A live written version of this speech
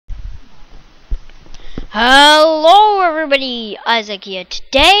Hello everybody, Isaac here.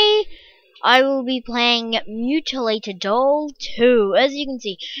 Today I will be playing Mutilate Doll 2. As you can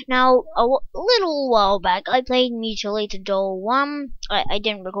see, now little while back I played Mutilate Doll 1. I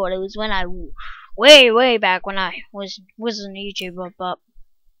didn't record, it was when I way back when I was on YouTube, but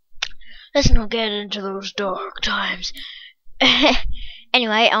let's not get into those dark times.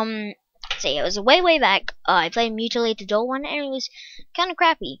 Anyway, so yeah, it was way back. I played Mutilate Doll 1 and it was kinda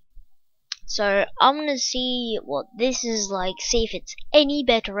crappy. So I'm gonna see what this is like, see if it's any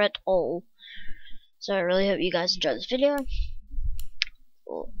better at all. So I really hope you guys enjoy this video.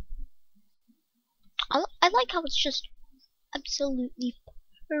 I like how it's just absolutely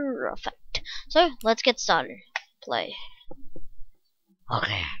perfect. So let's get started. Play.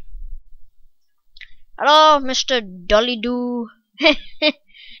 Okay. Hello, Mr. Dolly Doo.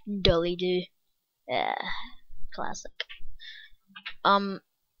 Dolly Doo. Yeah, classic.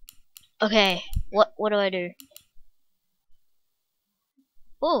 Okay, what do I do?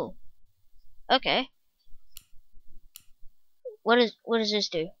 Oh, okay. What does this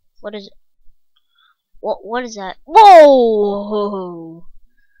do? What is it? What is that? Whoa!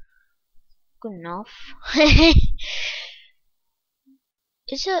 Good enough.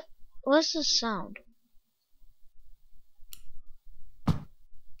 Is it? What's the sound?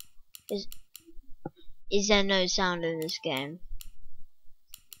 Is there no sound in this game?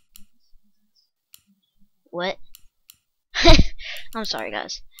 What? I'm sorry,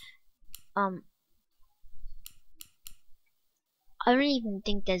 guys. I don't even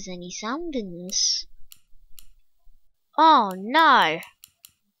think there's any sound in this. Oh no!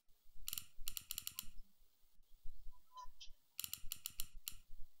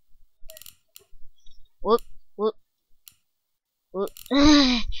 Whoop.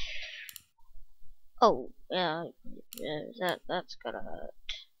 Oh, yeah, that's gotta hurt.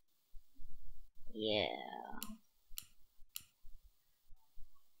 Yeah.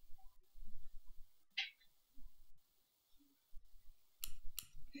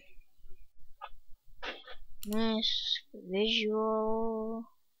 Nice visual.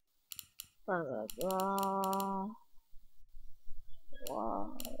 Blah blah blah.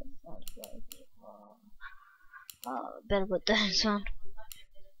 Wow. Oh, better put that on.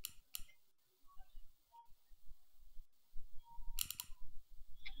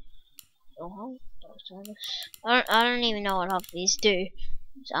 Oh, I don't even know what half of these do.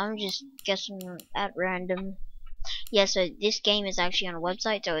 So I'm just guessing at random. Yeah, so this game is actually on a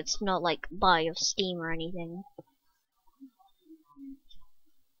website, so it's not like buy of Steam or anything.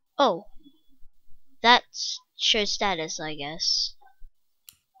 Oh, that shows status, I guess.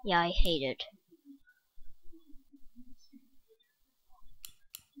 Yeah, I hate it.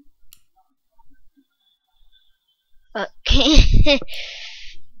 Okay.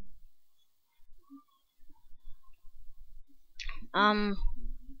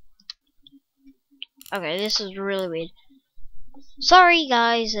 Okay, this is really weird. Sorry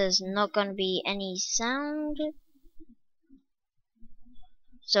guys, there's not gonna be any sound.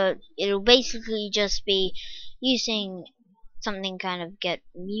 So it'll basically just be using something kind of get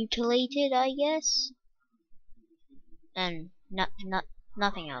mutilated, I guess. And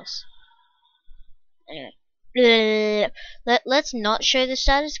nothing else. Anyway. Let's not show the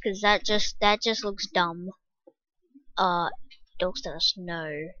status because that just looks dumb. Doll status,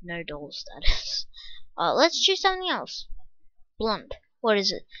 no doll status. Let's choose something else. Blunt. What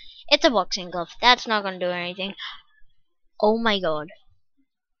is it? It's a boxing glove. That's not gonna do anything. Oh my god.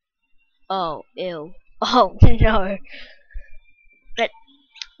 Oh, ew. Oh no.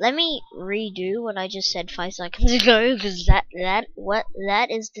 Let me redo what I just said 5 seconds ago, because that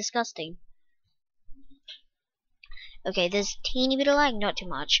is disgusting. Okay, there's a teeny bit of lag, not too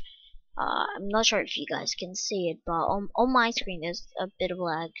much. I'm not sure if you guys can see it, but on my screen there's a bit of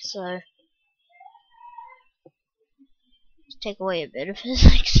lag, so let's take away a bit of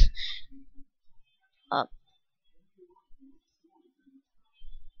physics.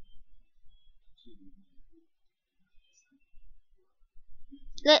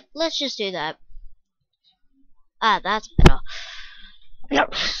 Let's just do that. Ah, that's better. No,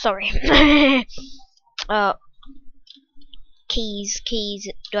 sorry. Keys,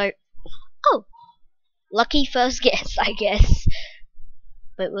 don't. Oh, lucky first guess, I guess.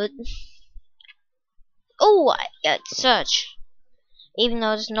 Wait, what? Oh, search. Even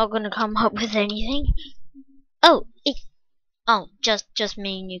though it's not gonna come up with anything. Oh, just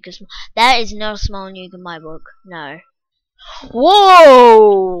mini nuke. That is not a small nuke in my book. No.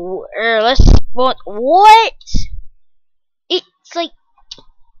 Whoa! What? It's like,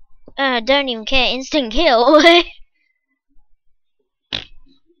 don't even care. Instant kill.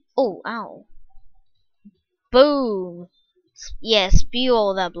 Oh, ow. Boom. Yeah, spew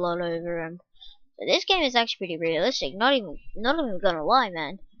all that blood over him. So this game is actually pretty realistic. Not even gonna lie,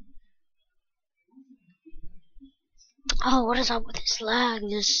 man. Oh, what is up with this lag?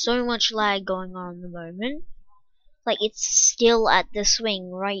 There's so much lag going on at the moment. Like, it's still at the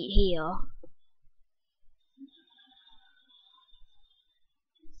swing right here.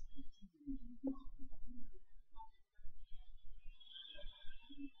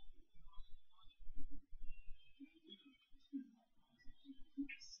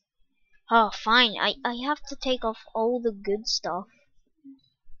 Oh, fine. I have to take off all the good stuff.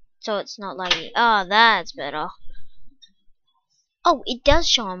 So it's not like, ah, that's better. Oh, it does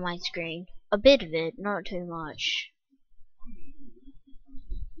show on my screen. A bit of it, not too much.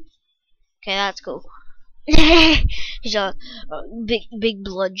 Okay, that's cool. He's big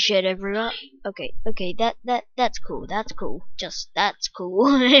bloodshed everywhere. Okay, that's cool. That's cool. Just that's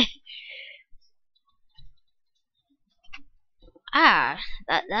cool. Ah,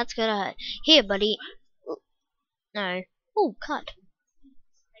 that's gonna hurt. Here, buddy. No. Oh, cut.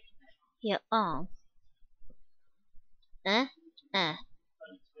 Yeah. Oh. Eh. Eh.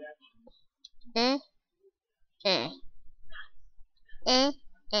 Eh. Eh. Eh.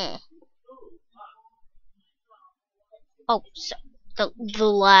 Eh. Oh, so the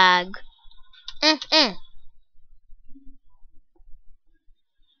lag. Eh. Eh.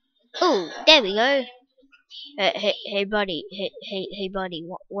 Oh, there we go. Hey, buddy. Hey, buddy.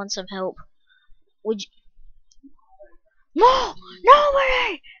 Want some help? Would you? No, no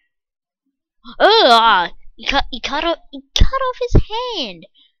way! Ugh! He cut off his hand.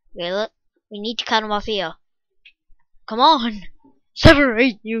 Okay, look. We need to cut him off here. Come on,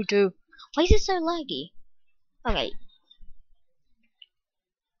 separate you two. Why is it so laggy? Okay,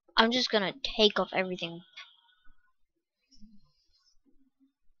 I'm just gonna take off everything.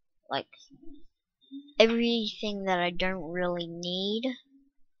 Like everything that I don't really need.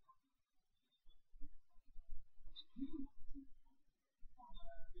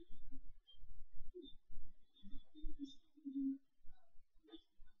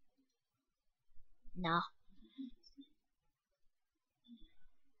 Nah.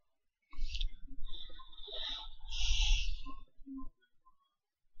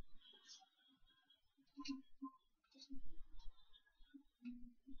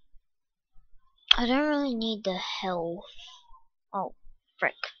 I don't really need the health. Oh,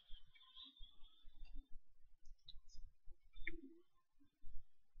 frick.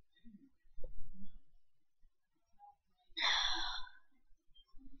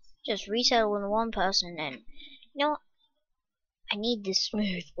 Just reset with one person and you know what? I need this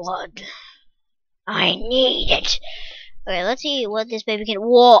smooth blood. I need it. Okay, let's see what this baby can.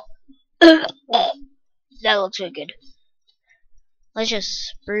 Whoa! That looks so good. Let's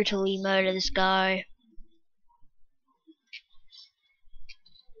just brutally murder this guy.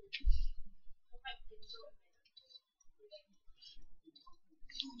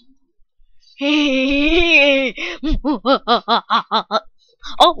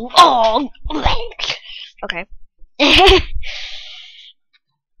 Oh. Okay.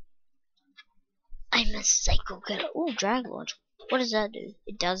 I'm a psycho killer. Ooh, drag launch. What does that do?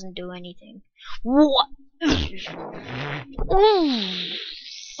 It doesn't do anything. What? Ooh,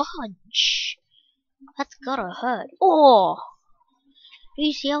 fudge. That's gotta hurt. Oh, do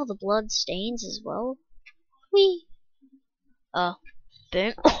you see all the blood stains as well? Whee. Oh,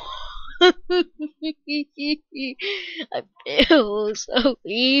 boom. I feel so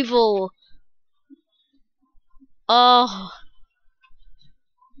evil. Oh,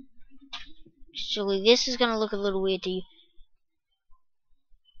 surely this is gonna look a little weird to you.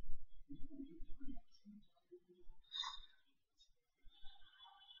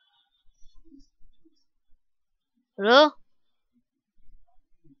 Hello?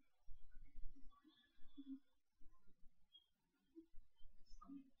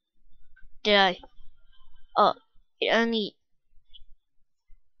 Did I? Oh, it only.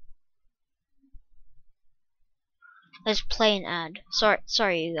 Let's play an ad.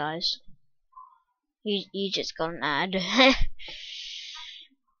 Sorry, you guys. You just got an ad.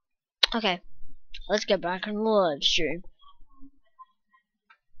 Okay, let's get back on the live stream.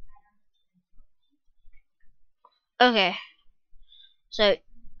 Okay, so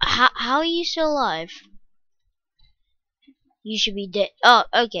how are you still alive? You should be dead. Oh,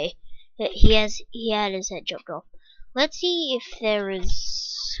 okay. He had his head chopped off. Let's see if there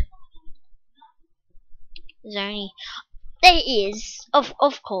is. Is there any? There is.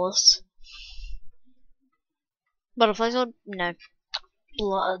 Of course. Butterfly sword? No.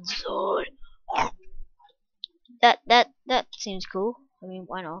 Blood sword. That seems cool. I mean,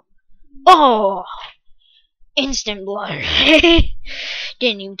 why not? Oh! Instant blood.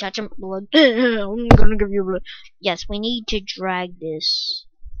 Didn't even touch him. Blood. I'm gonna give you blood. Yes, we need to drag this.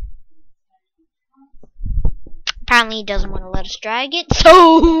 Apparently he doesn't want to let us drag it,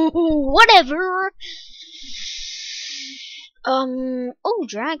 so whatever. Oh,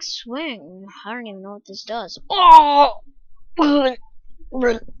 drag swing. I don't even know what this does. Oh! Whee!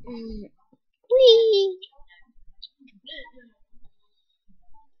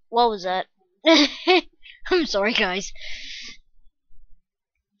 What was that? I'm sorry, guys.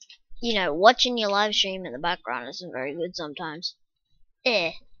 You know, watching your live stream in the background isn't very good sometimes.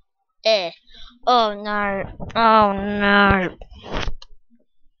 Eh. Oh no. Oh no.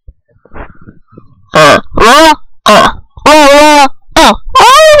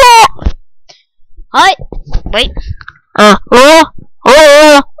 Hi. Wait.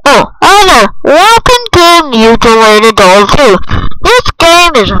 Welcome to Mutilate 2. This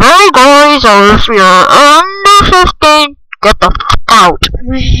game is very gory, so if you're under 15, get the fuck out.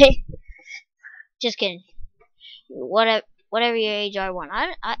 Just kidding. Whatever your age I want.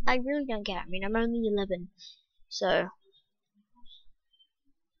 I really don't care. I mean, I'm only 11. So.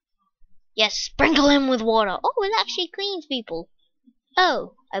 Yes, sprinkle him with water. Oh, it actually cleans people.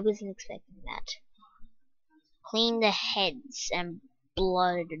 Oh, I wasn't expecting that. Clean the heads and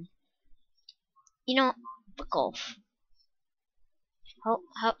blood. You know, fuck off. How?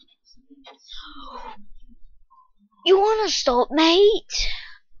 You wanna stop, mate?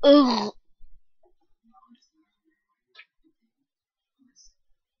 Ugh.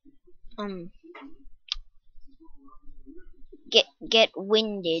 Get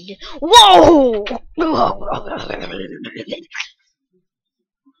winded. Whoa!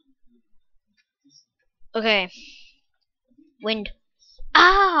 Okay. Wind.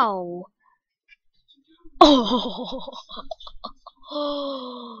 Ow! Oh.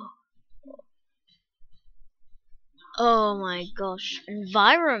 Oh my gosh.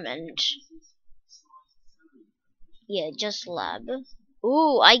 Environment. Yeah, just lab.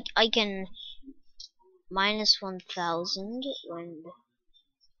 Ooh, I can minus 1000 wind.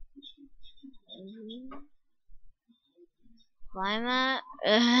 Climate.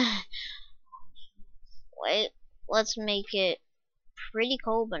 Wait, let's make it pretty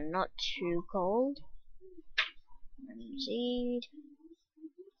cold, but not too cold. Seed.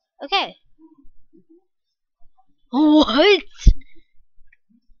 Okay. What?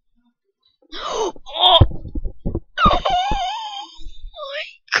 Oh my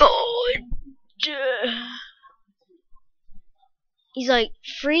god. He's like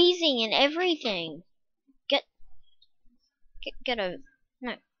freezing and everything. Get over.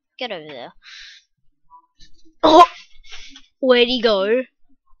 No, get over there. Oh, where'd he go?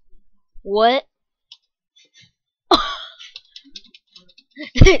 What?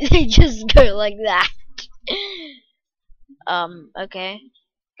 They just go like that. Okay.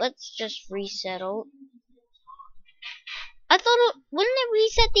 Let's just resettle. I thought wouldn't it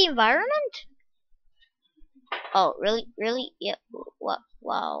reset the environment? Oh, really? Yeah. What?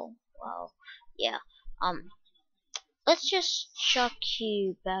 Wow. Yeah. Let's just chuck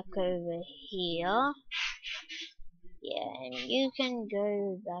you back over here. Yeah, and you can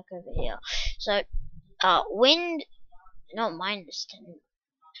go back over here. So, wind. No, minus 10.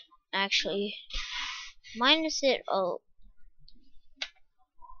 Actually, minus it a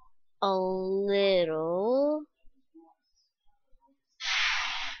little.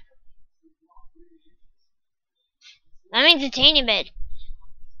 That means a tiny bit.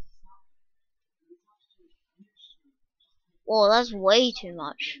 Whoa, that's way too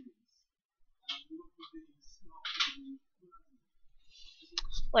much.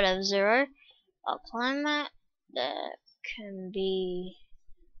 Whatever, 0. Climate, that can be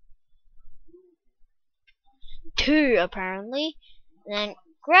 2 apparently. And then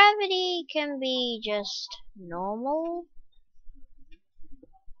gravity can be just normal.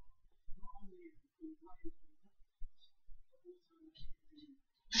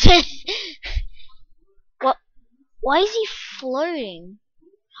 What? Why is he floating?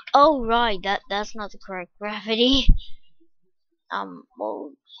 Oh right, that's not the correct gravity. What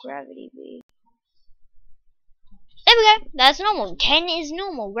would gravity be? There we go. That's normal. 10 is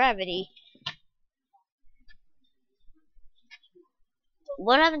normal gravity.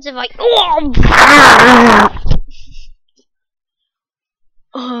 What happens if I?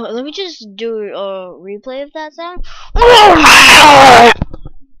 Let me just do a replay of that sound.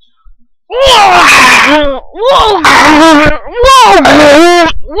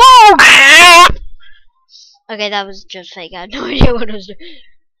 Okay, that was just fake. I had no idea what I was doing.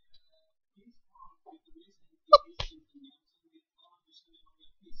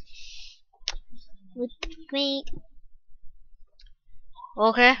 with me.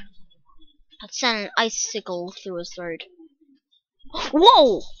 Okay. Let's send an icicle through his throat.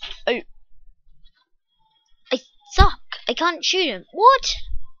 Whoa! I suck. I can't shoot him. What?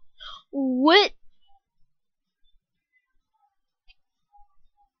 What?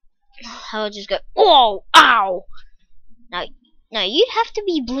 I'll just go. Whoa! Ow! Now, you'd have to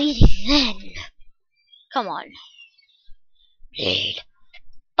be bleeding then. Come on. Bleed.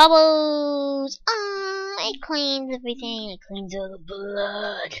 Bubbles! It cleans everything. It cleans all the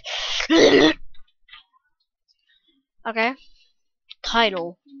blood. Okay.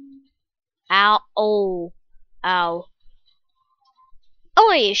 Title. Ow. Oh. Ow. Oh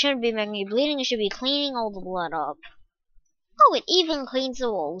wait, it shouldn't be making you bleeding. It should be cleaning all the blood up. Oh, it even cleans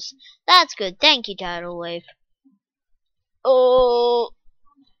the walls. That's good. Thank you, Tidal Wave. Oh.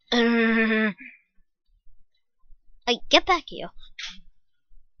 Hey, get back here.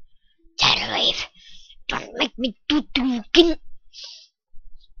 Tidal Wave. Don't make me do it again.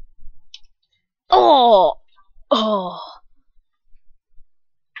 Oh. Oh.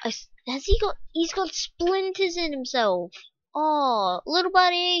 He's got splinters in himself. Oh, little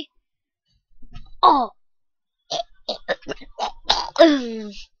buddy. Oh.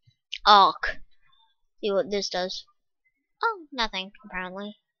 Arc. See what this does. Oh, nothing,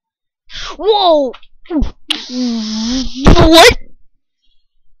 apparently. Whoa! What?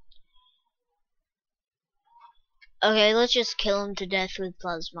 Okay, let's just kill him to death with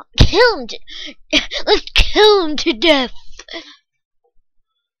plasma. Kill him to... Let's kill him to death!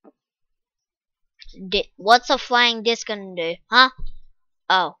 What's a flying disc gonna do? Huh?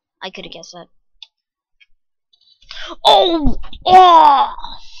 Oh, I could've guessed that. Oh! Oh!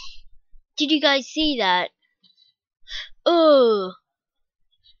 Did you guys see that? Oh!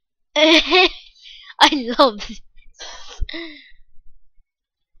 I love this.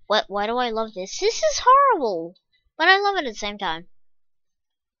 Why do I love this? This is horrible! But I love it at the same time.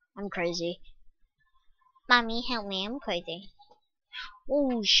 I'm crazy. Mommy, help me, I'm crazy.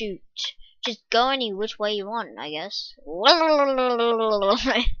 Oh, shoot. Just go any which way you want, I guess.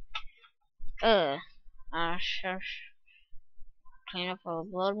 Clean up all the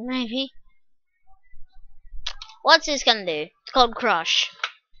blood, maybe? What's this gonna do? It's called Crush.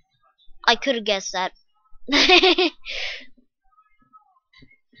 I could've guessed that.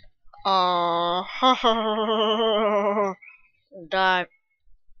 Die.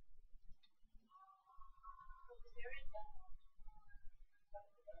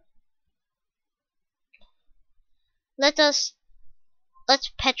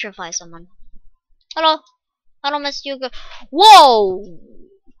 Let's petrify someone. Hello, Mr. Yuga. Whoa!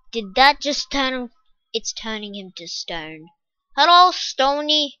 Did that just turn him? It's turning him to stone. Hello,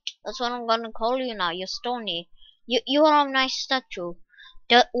 Stony. That's what I'm gonna call you now. You're Stony. You are a nice statue.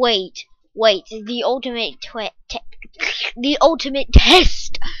 Wait. The ultimate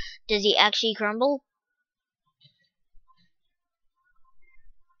test. Does he actually crumble?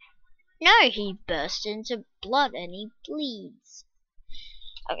 No, he bursts into blood and he bleeds.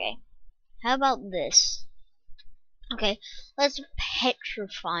 Okay, how about this? Okay, let's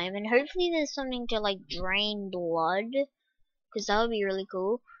petrify him and hopefully there's something to like drain blood, because that would be really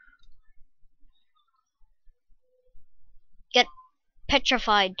cool. Get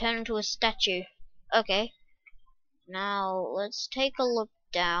petrified, turn into a statue. Okay, now let's take a look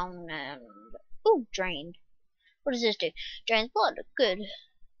down and... Ooh, drain. What does this do? Drains blood, good.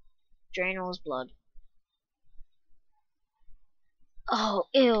 Drain all his blood. Oh,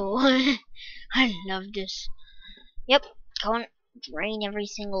 ew. I love this. Yep, go on. Drain every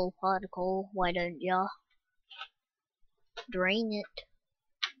single particle. Why don't ya? Drain it.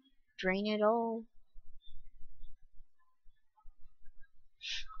 Drain it all.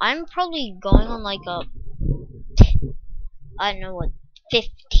 I'm probably going on like a... I don't know what,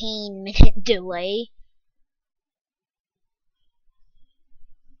 15-minute delay.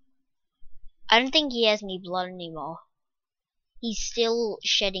 I don't think he has any blood anymore. He's still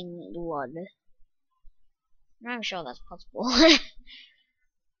shedding blood. I'm sure that's possible. Oh,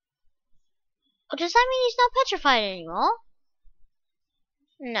 does that mean he's not petrified anymore?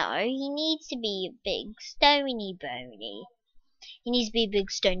 No, he needs to be a big stony bony. He needs to be a big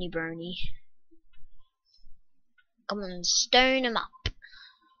stony bony. Come on, stone him up.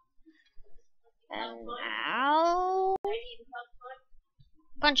 And now...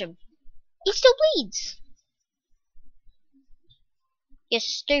 punch him. He still bleeds. You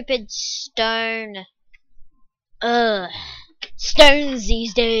stupid stone. Ugh. Stones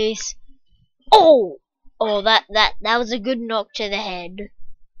these days. Oh! Oh, that was a good knock to the head.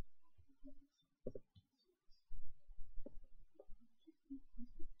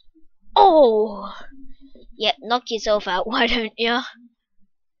 Oh!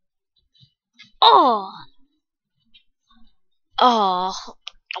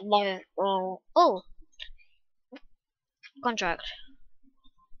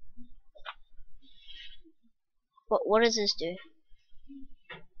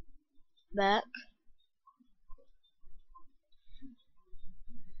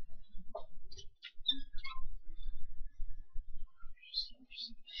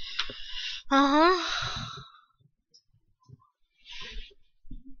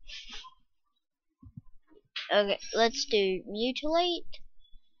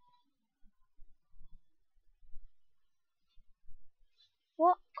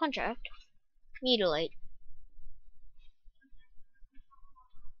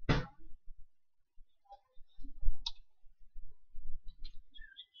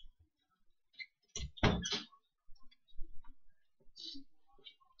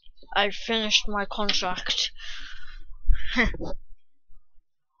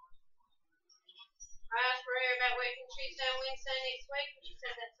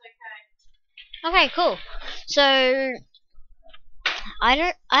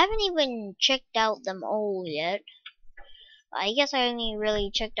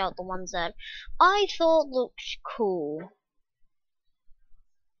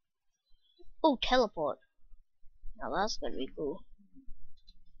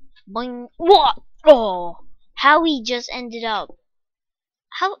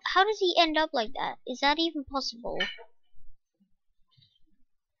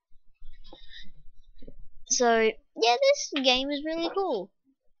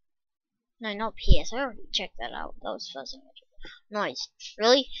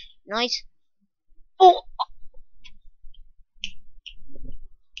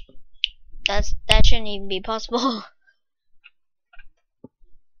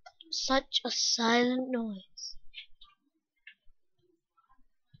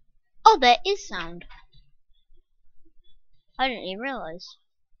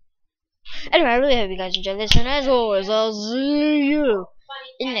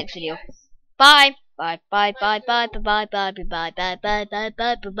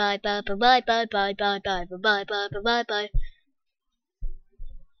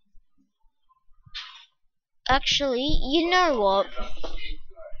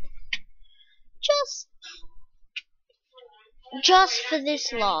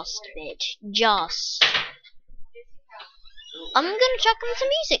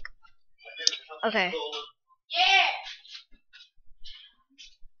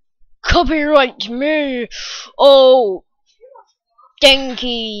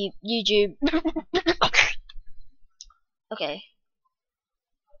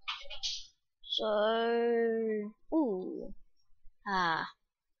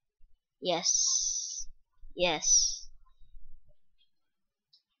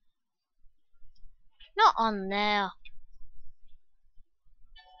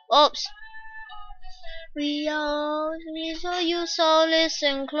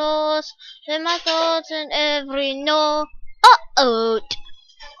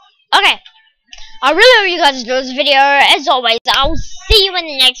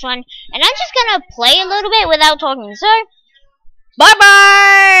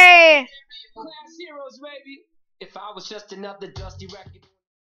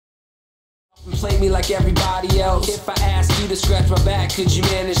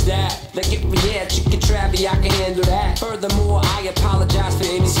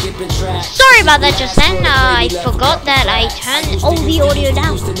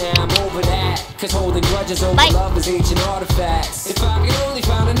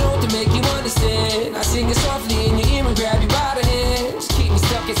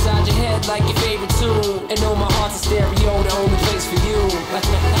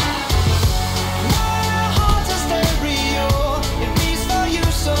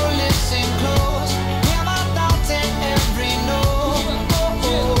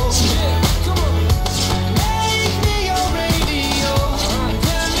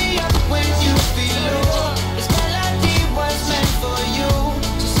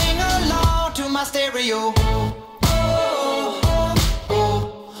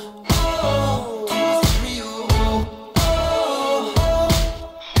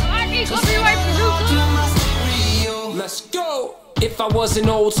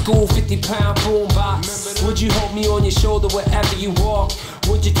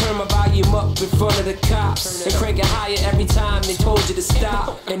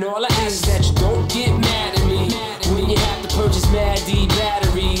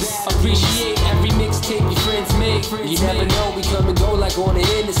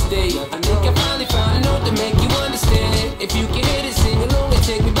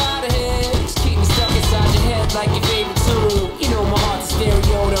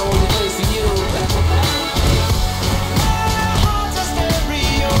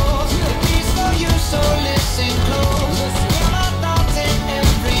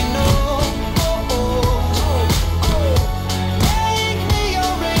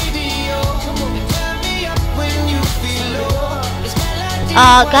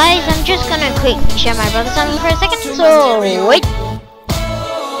 Guys, I'm just gonna quick share my brother something for a second, so wait.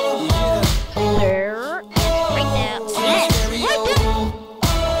 There. Right there. Yes, right there.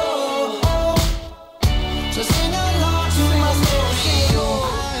 So sing along to my stereo.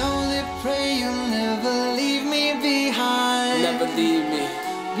 I only pray you'll never leave me behind. Never leave me.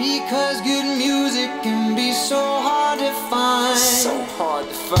 Because good music can be so hard to find. So hard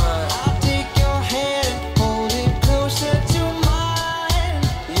to find. I'll take your hand and hold it closer to mine.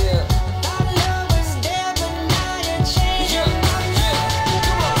 Yeah. Our love was there, but now you're changing my mind.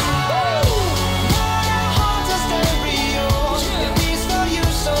 Now our hearts are stereo. It beats for you,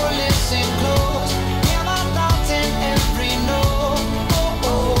 so listen close. Hear my thoughts in every note. Oh,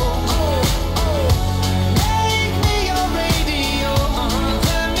 oh, oh, oh. Make me your radio.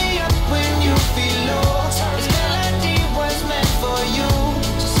 Turn me up when you feel low. This melody was meant for you.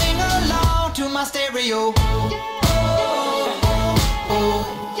 So sing along to my stereo.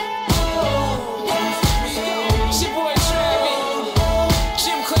 It's your boy Travis.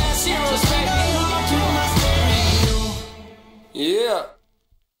 Gym class heroes, baby. Yeah.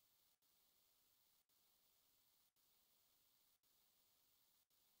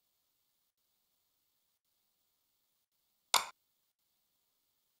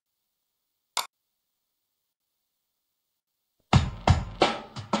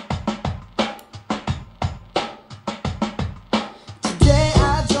 Today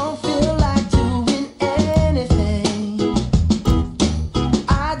I don't feel like doing anything.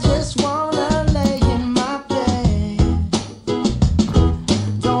 I just wanna lay in my bed.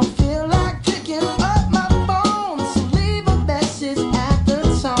 Don't feel like picking up my phone, so leave a message at the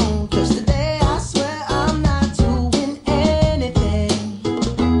tone. 'Cause today I swear I'm not doing anything.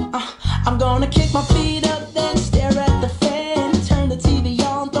 I'm gonna kick my feet up, then stare at the fan. Turn the TV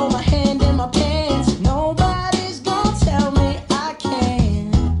on, throw my hand in my pants. Nobody's gonna tell me I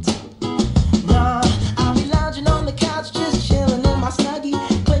can't. Nah, I'll be lounging on the couch, just chilling in my snuggie.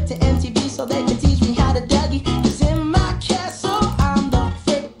 Click to MTV so they can teach me how to Dougie. 'Cause in my castle, I'm the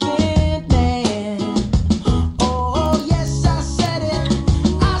freaking man. Oh, yes, I said it.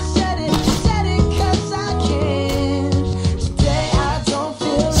 I said it 'cause I can. Today I don't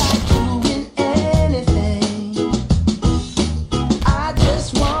feel like doing anything. I just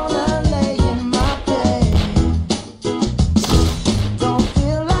wanna lay in my bed. Don't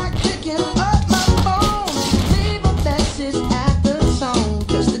feel like picking up my phone, leave a message at the tone.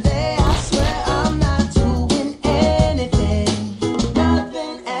 'Cause today I swear I'm not doing anything,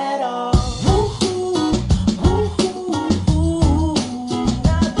 nothing at all. Woo-hoo, woo-hoo, woo-hoo,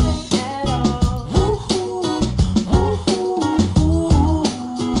 nothing at all. Woo-hoo, woo-hoo, woo-hoo.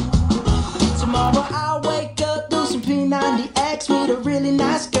 Tomorrow I'll wake up, do some P90X, meet a really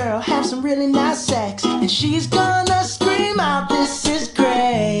nice girl, have some really nice sex, and she's gonna scream out, "This is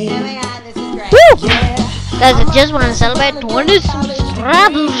great." Oh my God, this is great. Woo! Yeah. Guys, I just want to celebrate 20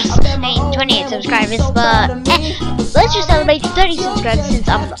 subscribers. I mean, 28 subscribers, but let's just celebrate 30 subscribers since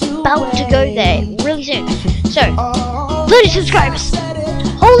I'm about to go there really soon. So, 30 subscribers.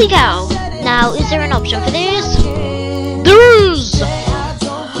 Holy cow. Now, is there an option for this? There is.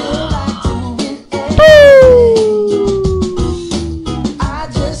 I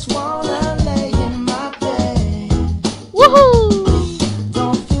just wanna lay in my bed. Woohoo!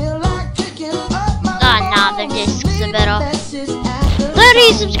 Don't feel like picking up my Nah, the discs are better. message at the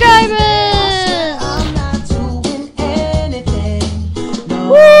 30 subscribers! I'm not doing anything. No,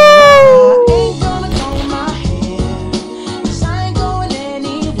 Woo! I ain't gonna comb my hair, 'cause I ain't going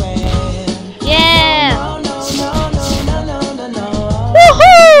anywhere. Yeah! No, no, no, no, no, no, no, no.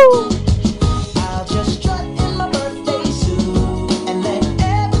 Woohoo! I'll just strut in my birthday suit and let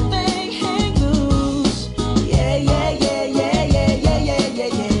everything hang loose. Yeah, yeah, yeah, yeah, yeah, yeah, yeah,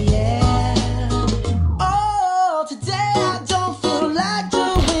 yeah, yeah, yeah. Oh, today I don't feel like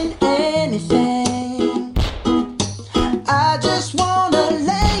doing anything. I just wanna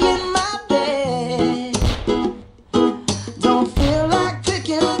lay in my bed. Don't feel like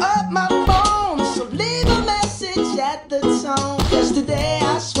picking up my phone, so leave a message at the tone. 'Cause today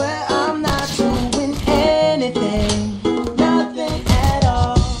I swear I'm not doing anything, nothing at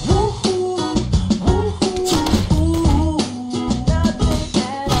all. Woo-hoo, woo-hoo, woo-hoo, nothing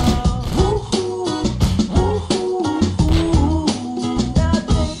at all. Woo-hoo, woo-hoo, woo-hoo,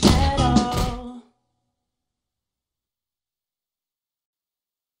 nothing at all.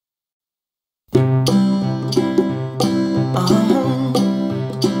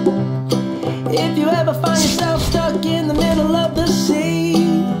 If you ever find yourself stuck in the middle of the sea,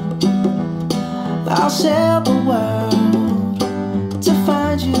 I'll sail the world to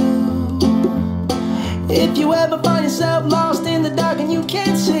find you. If you ever find yourself lost in the dark and you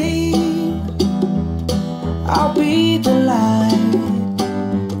can't see. I'll be the light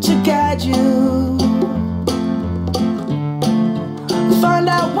to guide you. Find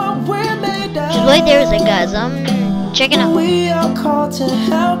out what we're made of. Just wait there a second, guys. I'm checking out. We are called to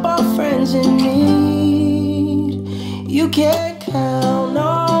help our friends in need. You can count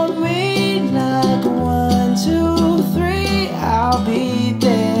on me like 1, 2, 3. I'll be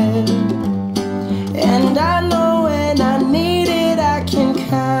there. And I know when I need it, I can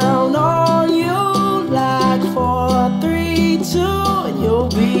count on you like 4, 3, 2, and you'll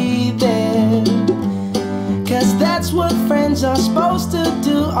be there. 'Cause that's what friends are supposed to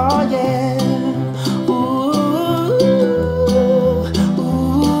do, oh yeah. Ooh,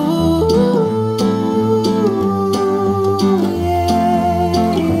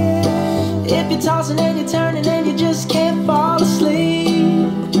 yeah, yeah. If you're tossing and you're turning and you just can't fall asleep,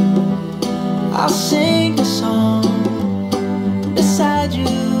 I'll sing a song beside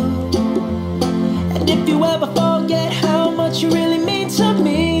you. And if you ever forget how much you really mean to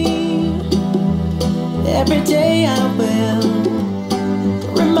me, every day I will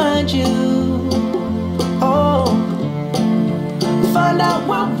remind you. Oh, find out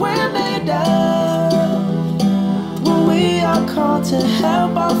what we're made of. When we are called to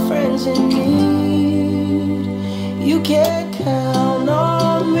help our friends in need. You can count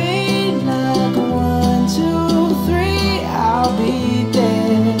on me like 1, 2, 3. I'll be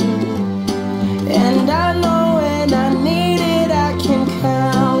there. And I know when I need it, I can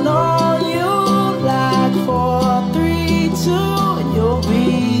count on you like 4, 3, 2, and you'll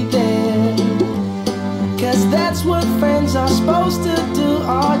be there. 'Cause that's what friends are supposed to do,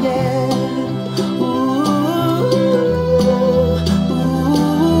 oh yeah. Ooh,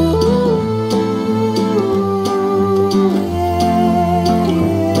 yeah,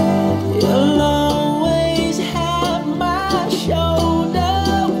 yeah. You'll always have my shoulder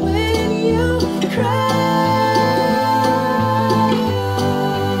when you cry.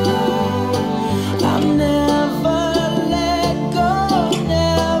 I'll never let go,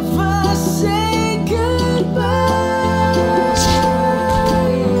 never say goodbye.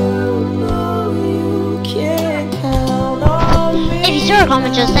 You know you can count on me. If you saw a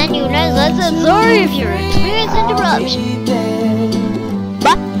comment just then, you know that I'm sorry if you're experiencing interruption.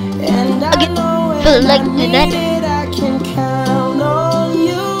 But again, for the like to that. I can count on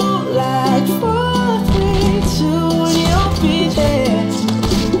you like 4, 3, 2, and you'll be there.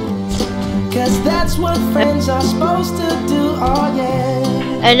 'Cause that's what friends are supposed to do, oh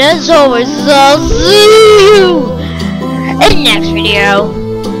yeah. And as always, I'll see you in the next video.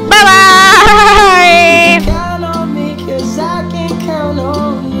 Bye bye!